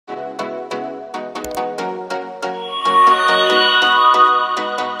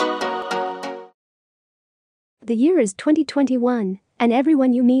The year is 2021, and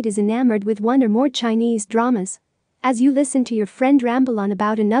everyone you meet is enamored with one or more Chinese dramas. As you listen to your friend ramble on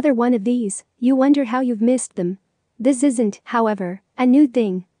about another one of these, you wonder how you've missed them. This isn't, however, a new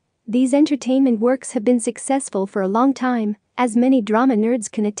thing. These entertainment works have been successful for a long time, as many drama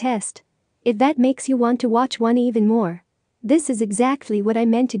nerds can attest. If that makes you want to watch one even more, this is exactly what I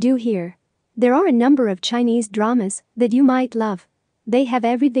meant to do here. There are a number of Chinese dramas that you might love. They have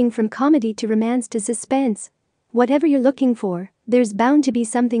everything from comedy to romance to suspense. Whatever you're looking for, there's bound to be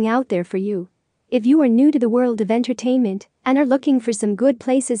something out there for you. If you are new to the world of entertainment and are looking for some good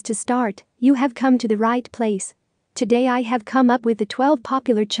places to start, you have come to the right place. Today I have come up with the 12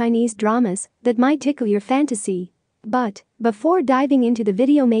 popular Chinese dramas that might tickle your fantasy. But before diving into the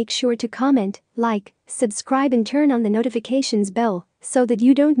video, make sure to comment, like, subscribe and turn on the notifications bell so that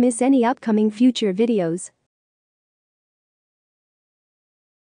you don't miss any upcoming future videos.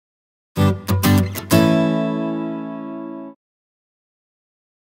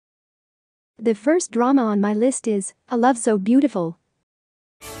 The first drama on my list is A Love So Beautiful.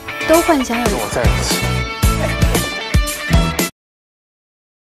 都幻想有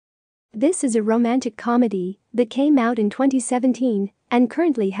This is a romantic comedy that came out in 2017 and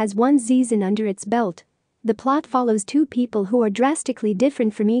currently has one season under its belt. The plot follows two people who are drastically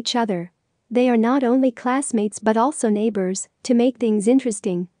different from each other. They are not only classmates but also neighbors. To make things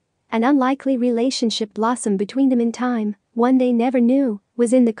interesting, an unlikely relationship blossomed between them in time, one they never knew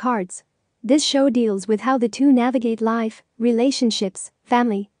was in the cards. This show deals with how the two navigate life, relationships,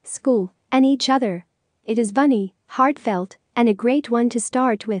 family, school, and each other. It is funny, heartfelt, and a great one to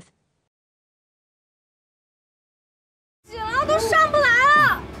start with. 醒了都上不来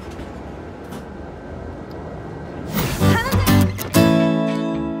了，还能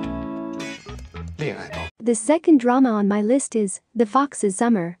恋爱脑。 The second drama on my list is The Fox's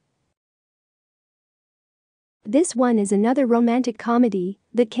Summer. This one is another romantic comedy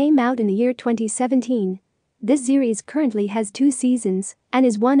that came out in the year 2017. This series currently has 2 seasons and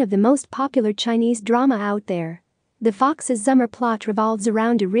is one of the most popular Chinese drama out there. The Fox's Summer plot revolves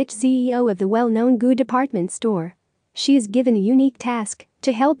around a rich CEO of the well-known Gu department store. She is given a unique task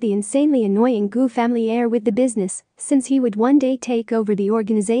to help the insanely annoying Gu family heir with the business, since he would one day take over the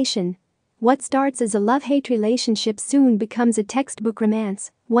organization. What starts as a love-hate relationship soon becomes a textbook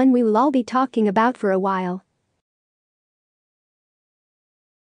romance, one we will all be talking about for a while.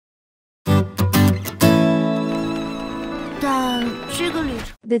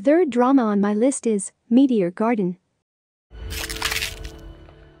 The third drama on my list is Meteor Garden.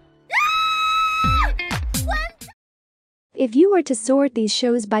 If you were to sort these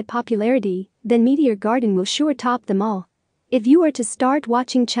shows by popularity, then Meteor Garden will sure top them all. If you were to start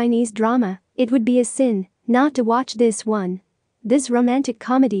watching Chinese drama, it would be a sin not to watch this one. This romantic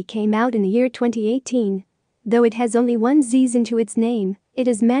comedy came out in the year 2018. Though it has only one season to its name, it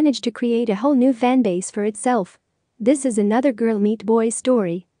has managed to create a whole new fanbase for itself. This is another girl meet boy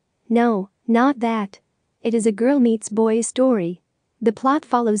story. No, not that. It is a girl meets boy story. The plot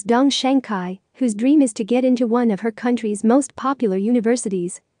follows Dong Shankai, whose dream is to get into one of her country's most popular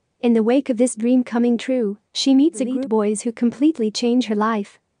universities. In the wake of this dream coming true, she meets a group of boys who completely change her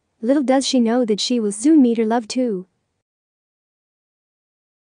life. Little does she know that she will soon meet her love too.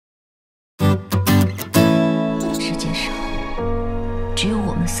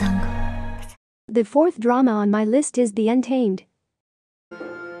 The fourth drama on my list is The Untamed.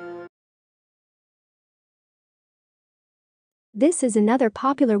 This is another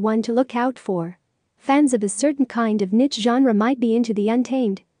popular one to look out for. Fans of a certain kind of niche genre might be into The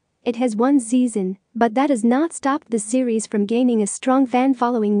Untamed. It has one season, but that has not stopped the series from gaining a strong fan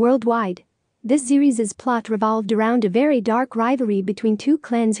following worldwide. This series' plot revolved around a very dark rivalry between two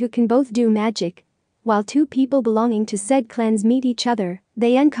clans who can both do magic. While two people belonging to said clans meet each other,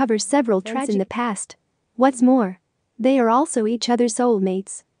 they uncover several tragedies in the past. What's more, they are also each other's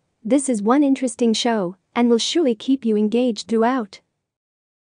soulmates. This is one interesting show and will surely keep you engaged throughout.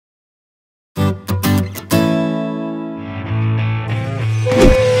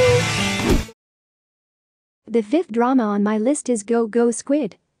 The fifth drama on my list is Go Go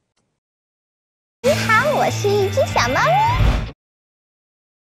Squid. 你好，我是一只小猫咪。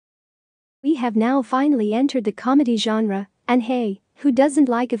 We have now finally entered the comedy genre, and hey, who doesn't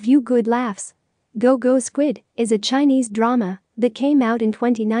like a few good laughs? Go Go Squid is a Chinese drama that came out in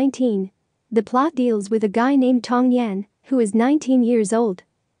 2019. The plot deals with a guy named Tong Yan, who is 19 years old.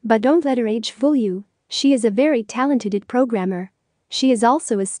 But don't let her age fool you, she is a very talented programmer. She is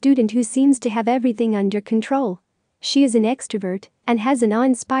also a student who seems to have everything under control. She is an extrovert and has an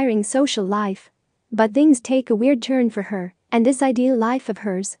awe-inspiring social life. But things take a weird turn for her and this ideal life of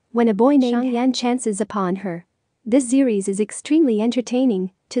hers when a boy named Yan chances upon her. This series is extremely entertaining,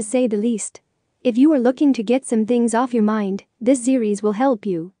 to say the least. If you are looking to get some things off your mind, this series will help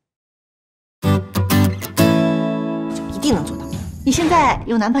you. 一定能做到。你现在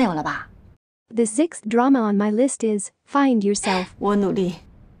有男朋友了吧？ The sixth drama on my list is Find Yourself. 我努力。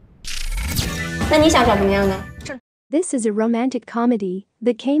那你想找什么样的？ This is a romantic comedy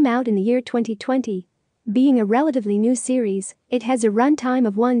that came out in the year 2020. Being a relatively new series, it has a runtime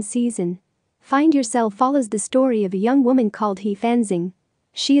of 1 season. Find Yourself follows the story of a young woman called He Fanzing.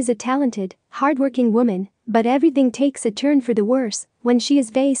 She is a talented, hardworking woman, but everything takes a turn for the worse when she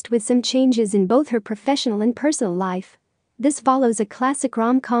is faced with some changes in both her professional and personal life. This follows a classic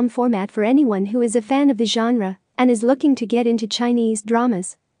rom-com format for anyone who is a fan of the genre and is looking to get into Chinese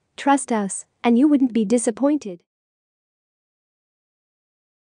dramas. Trust us, and you wouldn't be disappointed.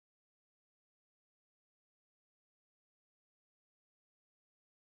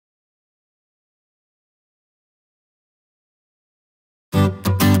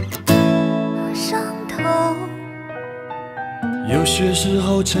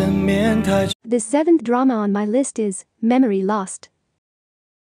 The seventh drama on my list is Memory Lost.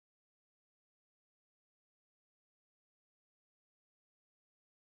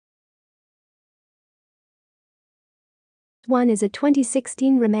 One is a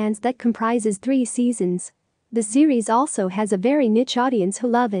 2016 romance that comprises 3 seasons. The series also has a very niche audience who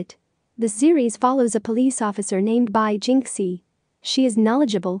love it. The series follows a police officer named Bai Jinxi. She is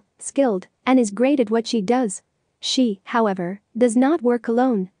knowledgeable, skilled, and is great at what she does. She, however, does not work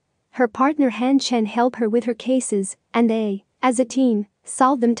alone. Her partner Han Chen help her with her cases, and they, as a team,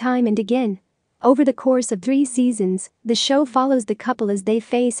 solve them time and again. Over the course of 3 seasons, the show follows the couple as they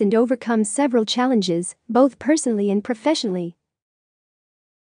face and overcome several challenges, both personally and professionally.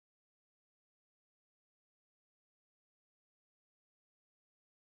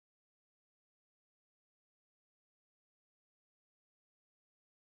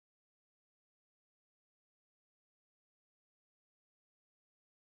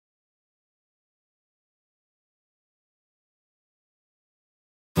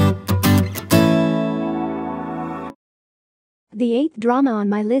 The eighth drama on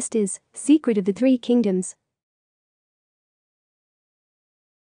my list is Secret of the Three Kingdoms.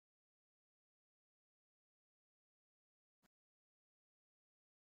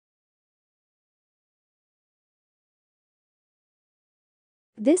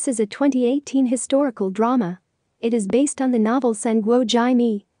 This is a 2018 historical drama. It is based on the novel San Guo Jai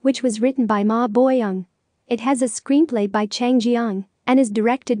Mi, which was written by Ma Boyoung. It has a screenplay by Chang Jiang and is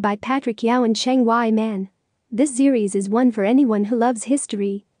directed by Patrick Yao and Cheng Wai Man. This series is one for anyone who loves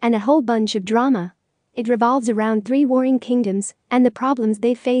history and a whole bunch of drama. It revolves around 3 warring kingdoms and the problems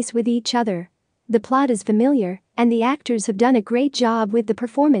they face with each other. The plot is familiar, and the actors have done a great job with the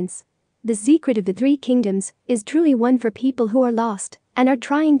performance. The Secret of the Three Kingdoms is truly one for people who are lost and are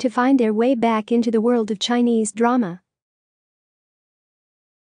trying to find their way back into the world of Chinese drama.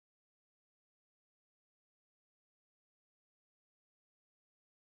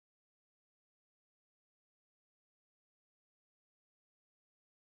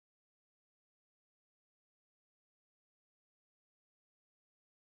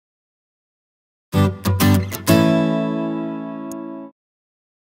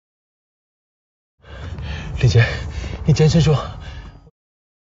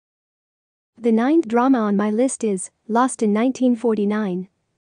 The ninth drama on my list is Lost in 1949.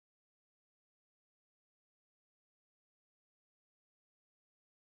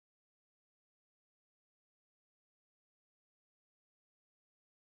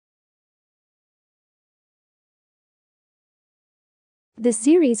 The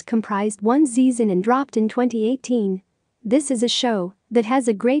series comprised 1 season and dropped in 2018. This is a show that has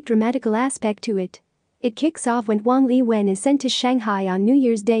a great dramatical aspect to it. It kicks off when Wang Liwen is sent to Shanghai on New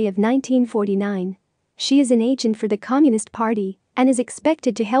Year's Day of 1949. She is an agent for the Communist Party and is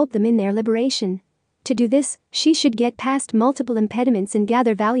expected to help them in their liberation. To do this, she should get past multiple impediments and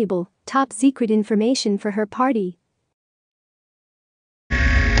gather valuable, top-secret information for her party.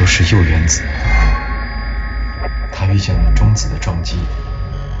 都是铀原子，它遇见了中子的撞击，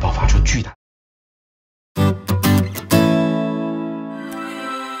爆发出巨大。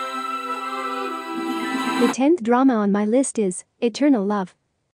 The 10th drama on my list is Eternal Love.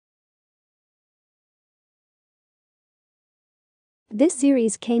 This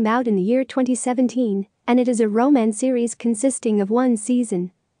series came out in the year 2017, and it is a romance series consisting of 1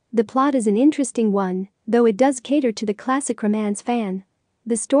 season. The plot is an interesting one, though it does cater to the classic romance fan.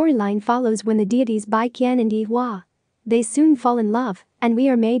 The storyline follows when the deities Bai Qian and Yi Hua. They soon fall in love, and we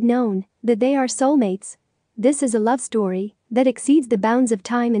are made known that they are soulmates. This is a love story that exceeds the bounds of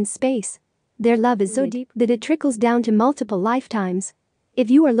time and space. Their love is so deep that it trickles down to multiple lifetimes. If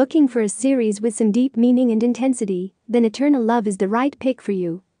you are looking for a series with some deep meaning and intensity, then Eternal Love is the right pick for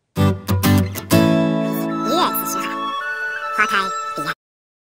you.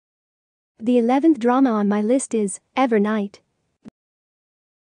 The 11th drama on my list is Evernight.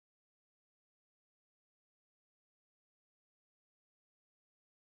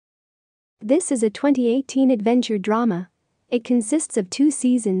 This is a 2018 adventure drama. It consists of 2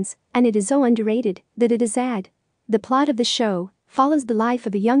 seasons, and it is so underrated that it is sad. The plot of the show follows the life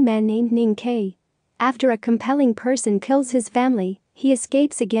of a young man named Ning K. After a compelling person kills his family, he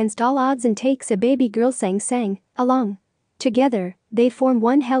escapes against all odds and takes a baby girl Sang Sang along. Together, they form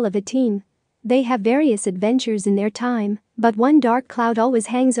one hell of a team. They have various adventures in their time, but one dark cloud always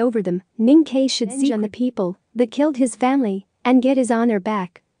hangs over them. Ning K should seize on the people that killed his family and get his honor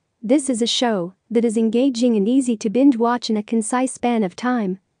back. This is a show that is engaging and easy to binge watch in a concise span of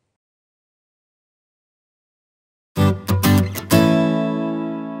time.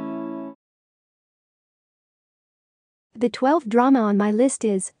 The 12th drama on my list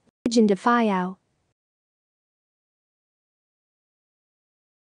is Legend of Fuyao.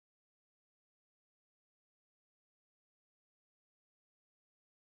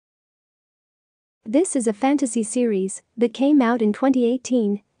 This is a fantasy series that came out in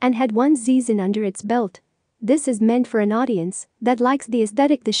 2018 and had 1 season under its belt. This is meant for an audience that likes the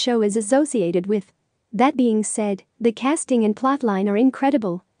aesthetic the show is associated with. That being said, the casting and plotline are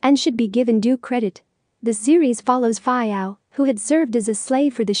incredible and should be given due credit. The series follows Fuyao, who had served as a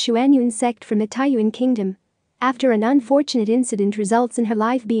slave for the Xuanyuan sect from the Taiyuan kingdom. After an unfortunate incident results in her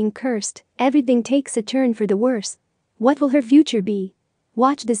life being cursed, everything takes a turn for the worse. What will her future be?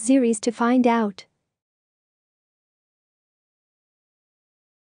 Watch the series to find out.